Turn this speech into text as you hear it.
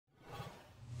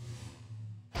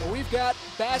got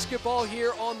basketball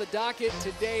here on the docket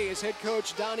today as head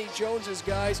coach Donnie Jones's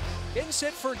guys getting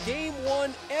set for game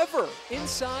one ever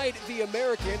inside the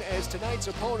American, as tonight's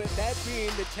opponent, that being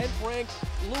the 10th-ranked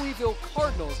Louisville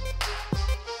Cardinals.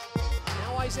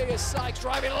 Now Isaiah Sykes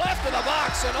driving left of the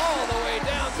box and all the way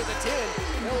down to the 10.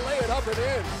 He'll lay it up and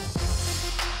in.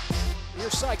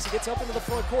 Here's Sykes, he gets up into the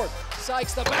front court.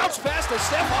 Sykes, the bounce pass to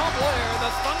Stephon Blair, the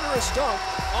thunderous dunk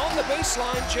on the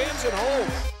baseline, jams it home.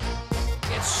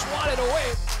 Gets swatted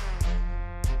away.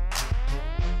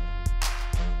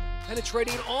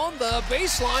 Penetrating on the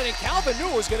baseline, and Calvin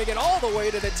knew was going to get all the way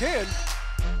to the 10.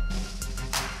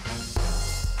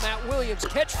 Matt Williams,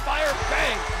 catch, fire,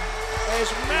 bang,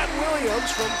 as Matt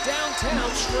Williams from downtown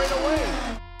straight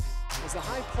away. As the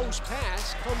high post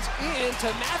pass comes in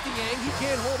to Mathiang, he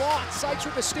can't hold on. Sykes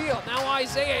with the steal. Now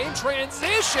Isaiah in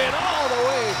transition all the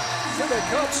way to the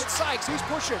cups. Sykes, he's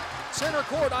pushing. Center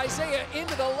court, Isaiah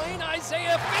into the lane.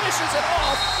 Isaiah finishes it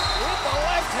off with the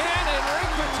left hand, and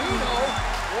Rick Pitino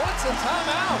wants a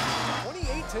timeout.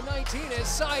 28-19 as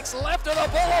Sykes left of the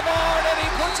boulevard, and he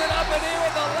puts it up and in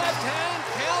with the left hand.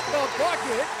 Count the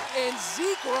bucket, and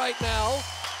Zeke right now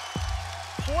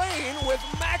playing with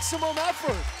maximum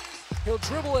effort. He'll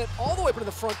dribble it all the way to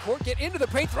the front court, get into the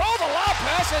paint, throw the lob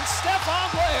pass, and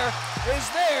Stephon Blair is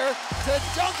there to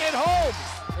dunk it home.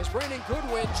 As Brandon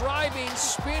Goodwin driving,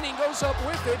 spinning, goes up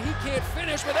with it. He can't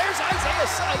finish, but there's Isaiah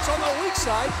Sykes on the weak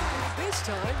side. This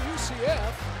time, UCF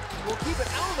will keep it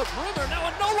out of the perimeter. Now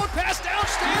a no-look pass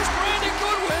downstairs. Brandon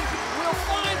Goodwin will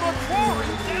find McCrory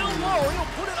down low.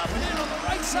 He'll put it up and in on the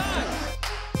right side.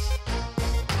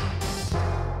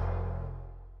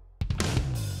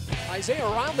 Isaiah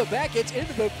around the back, gets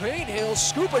into the paint. He'll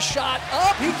scoop a shot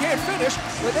up. He can't finish,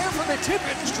 but there for the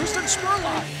tip-in is Tristan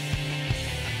Spurlock.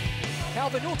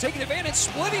 Calvin Newell taking advantage,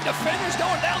 splitting defenders,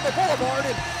 going down the boulevard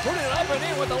and putting it up and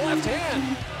in with the left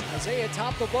hand. Isaiah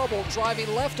topped the bubble,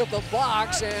 driving left of the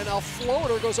box, and a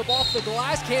floater goes up off the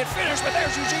glass. Can't finish, but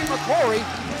there's Eugene McCrory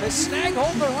to snag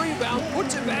home the rebound,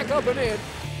 puts it back up and in.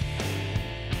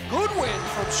 Goodwin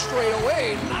from straight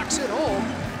away knocks it home.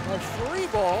 A free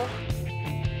ball.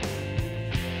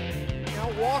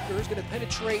 Walker's going to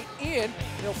penetrate in.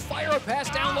 He'll fire a pass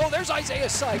down low. There's Isaiah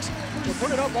Sykes. He'll put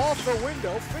it up off the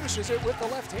window, finishes it with the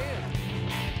left hand.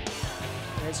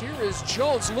 As here is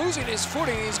Jones losing his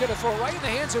footing. He's going to throw right in the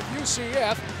hands of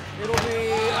UCF. It'll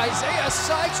be Isaiah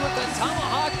Sykes with the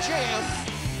tomahawk jam.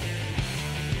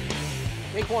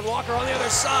 Daquan Walker on the other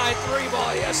side. Three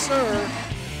ball, yes sir.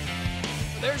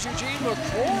 There's Eugene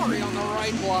McCrory on the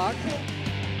right block.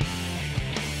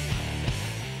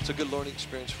 It's a good learning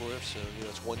experience for us.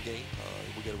 It's one game.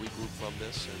 We got to regroup from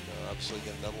this, and obviously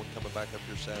got another one coming back up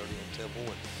here Saturday in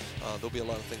Temple, and there'll be a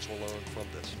lot of things we'll learn from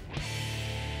this.